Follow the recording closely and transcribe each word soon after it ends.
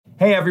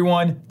Hey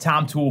everyone,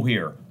 Tom Toole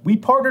here. We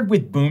partnered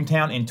with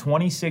Boomtown in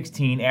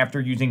 2016 after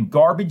using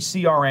garbage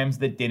CRMs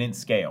that didn't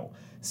scale.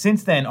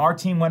 Since then, our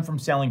team went from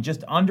selling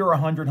just under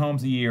 100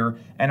 homes a year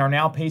and are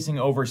now pacing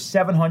over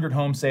 700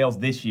 home sales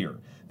this year.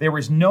 There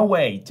is no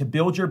way to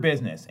build your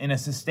business in a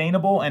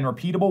sustainable and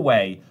repeatable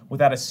way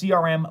without a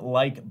CRM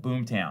like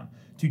Boomtown.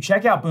 To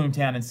check out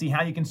Boomtown and see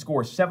how you can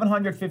score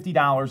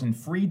 $750 in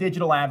free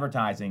digital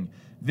advertising,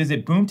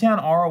 visit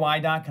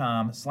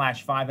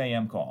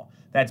boomtownroi.com/5am call.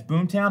 That's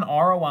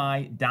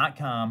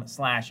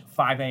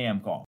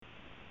boomtownroi.com/5am call.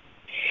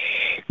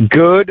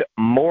 Good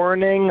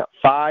morning,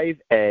 5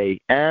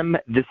 a.m.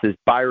 This is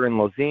Byron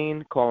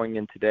Lazine calling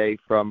in today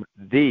from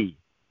the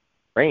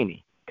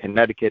rainy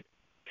Connecticut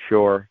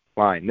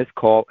shoreline. This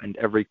call and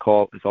every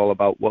call is all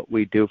about what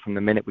we do from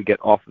the minute we get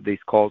off of these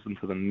calls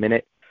until the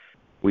minute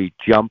we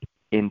jump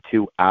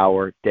into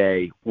our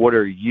day. What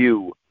are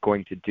you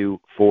going to do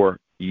for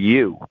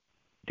you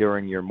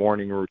during your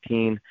morning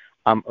routine?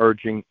 I'm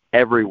urging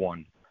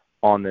everyone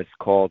on this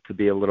call to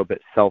be a little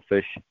bit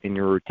selfish in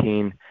your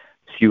routine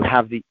so you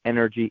have the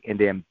energy and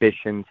the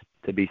ambitions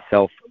to be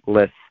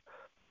selfless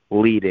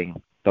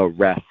leading the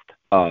rest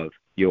of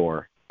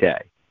your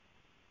day.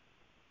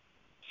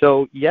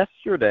 So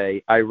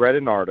yesterday I read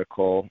an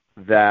article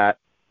that,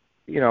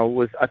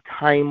 was a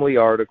timely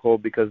article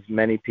because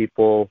many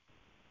people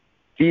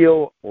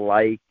feel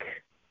like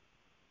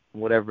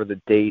whatever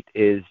the date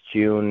is,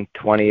 June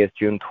 20th,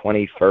 June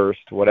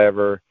 21st,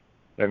 whatever,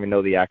 I don't even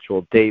know the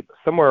actual date, but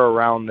somewhere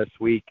around this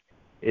week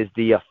is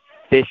the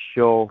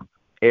official,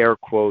 air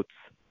quotes,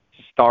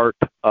 start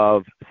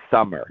of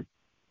summer.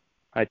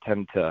 I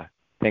tend to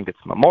think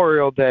it's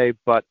Memorial Day,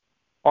 but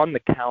on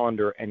the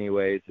calendar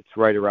anyways, it's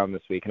right around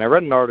this week. And I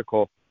read an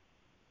article,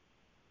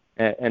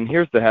 and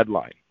here's the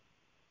headline: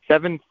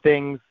 7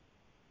 things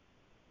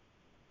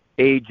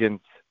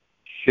agents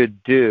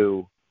should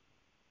do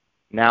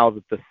now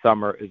that the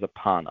summer is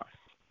upon us.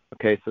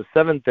 Okay, so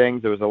 7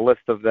 things. There was a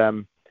list of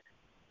them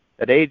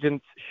that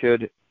agents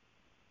should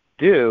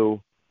do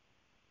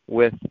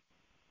with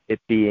it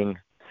being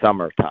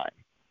summertime.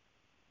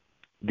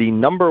 The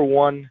number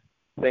one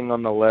thing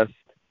on the list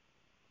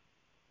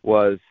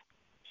was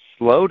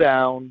slow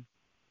down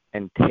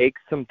and take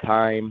some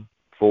time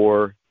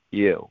for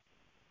you.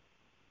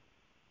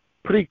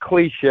 Pretty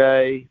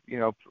cliche,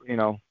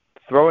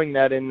 throwing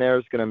that in there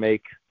is going to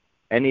make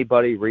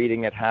anybody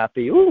reading it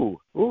happy. Ooh,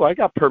 I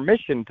got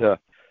permission to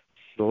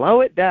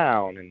slow it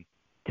down and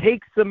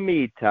take some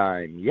me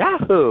time.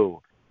 Yahoo!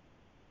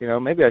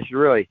 Maybe I should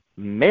really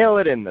mail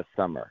it in this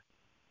summer.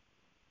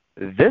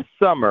 This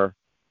summer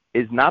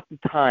is not the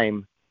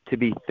time to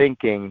be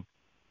thinking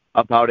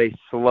about a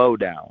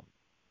slowdown,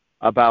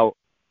 about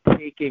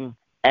taking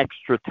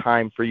extra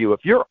time for you.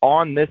 If you're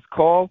on this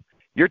call,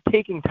 you're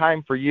taking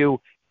time for you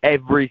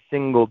every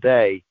single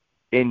day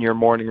in your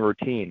morning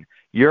routine.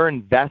 You're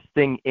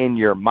investing in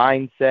your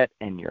mindset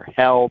and your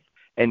health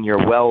and your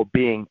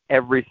well-being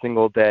every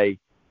single day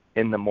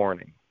in the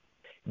morning.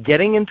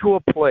 Getting into a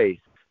place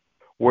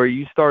where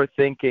you start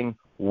thinking,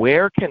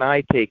 where can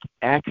I take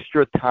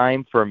extra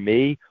time for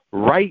me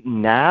right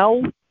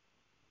now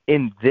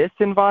in this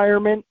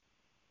environment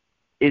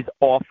is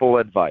awful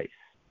advice.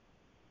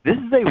 This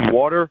is a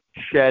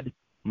watershed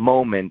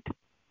moment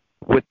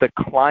with the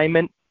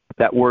climate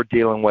that we're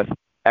dealing with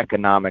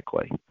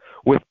economically,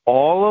 with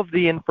all of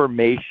the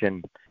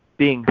information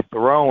being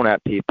thrown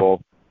at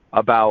people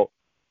about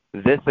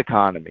this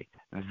economy,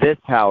 this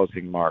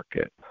housing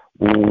market,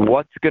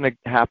 what's going to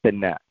happen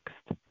next.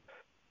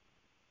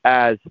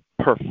 As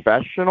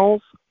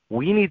professionals,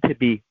 we need to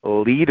be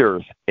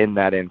leaders in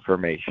that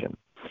information.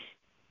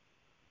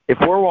 If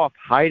we're off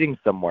hiding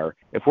somewhere,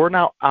 if we're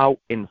now out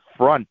in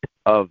front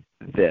of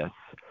this,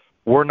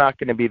 we're not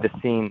going to be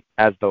seen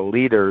as the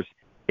leaders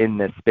in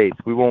this space.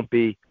 We won't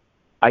be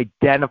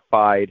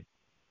identified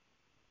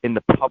in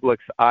the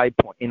public's eye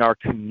point, in our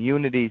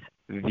community's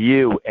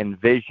view and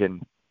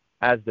vision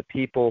as the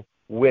people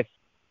with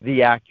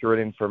the accurate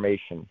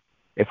information.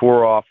 If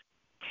we're off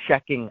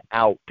checking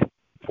out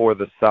for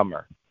the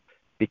summer.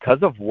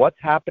 Because of what's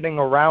happening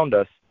around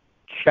us,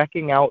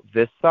 checking out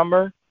this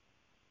summer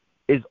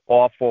is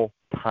awful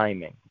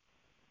timing.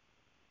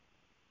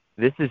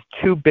 This is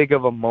too big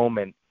of a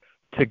moment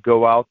to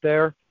go out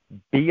there,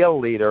 be a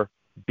leader,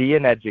 be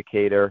an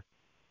educator,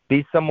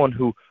 be someone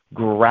who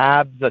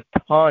grabs a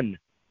ton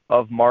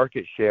of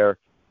market share,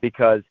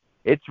 because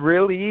it's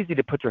really easy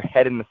to put your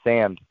head in the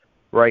sand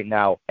right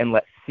now and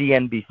let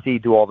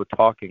CNBC do all the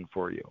talking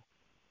for you.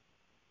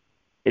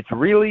 It's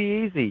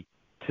really easy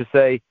to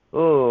say,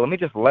 let me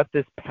just let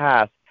this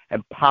pass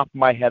and pop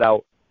my head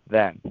out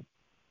then.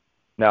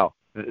 No,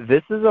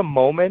 this is a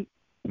moment,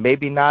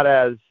 maybe not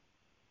as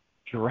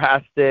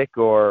drastic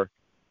or,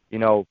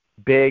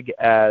 big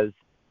as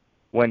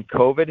when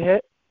COVID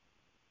hit,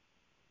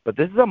 but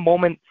this is a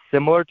moment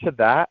similar to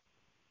that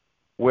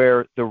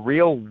where the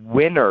real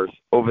winners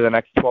over the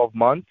next 12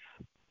 months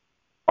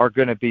are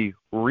going to be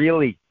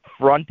really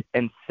front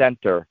and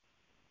center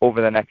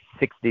over the next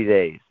 60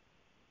 days.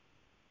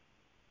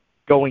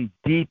 Going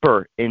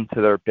deeper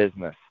into their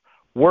business,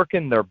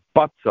 working their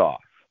butts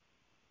off,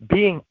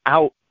 being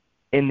out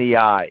in the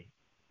eye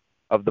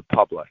of the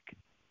public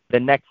the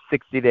next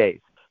 60 days.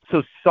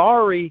 So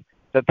sorry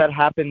that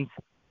happens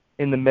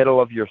in the middle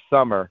of your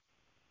summer,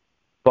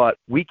 but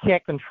we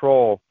can't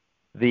control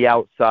the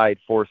outside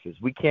forces.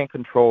 We can't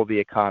control the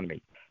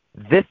economy.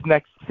 This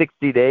next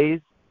 60 days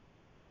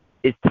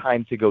is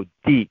time to go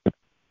deep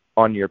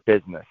on your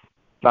business.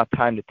 It's not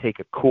time to take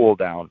a cool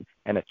down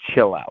and a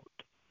chill out.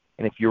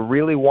 And if you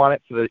really want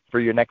it for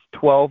your next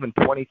 12 and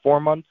 24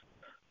 months,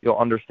 you'll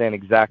understand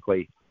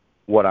exactly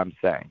what I'm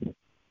saying.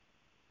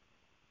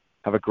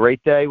 Have a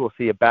great day. We'll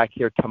see you back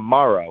here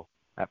tomorrow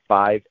at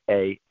 5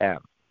 a.m.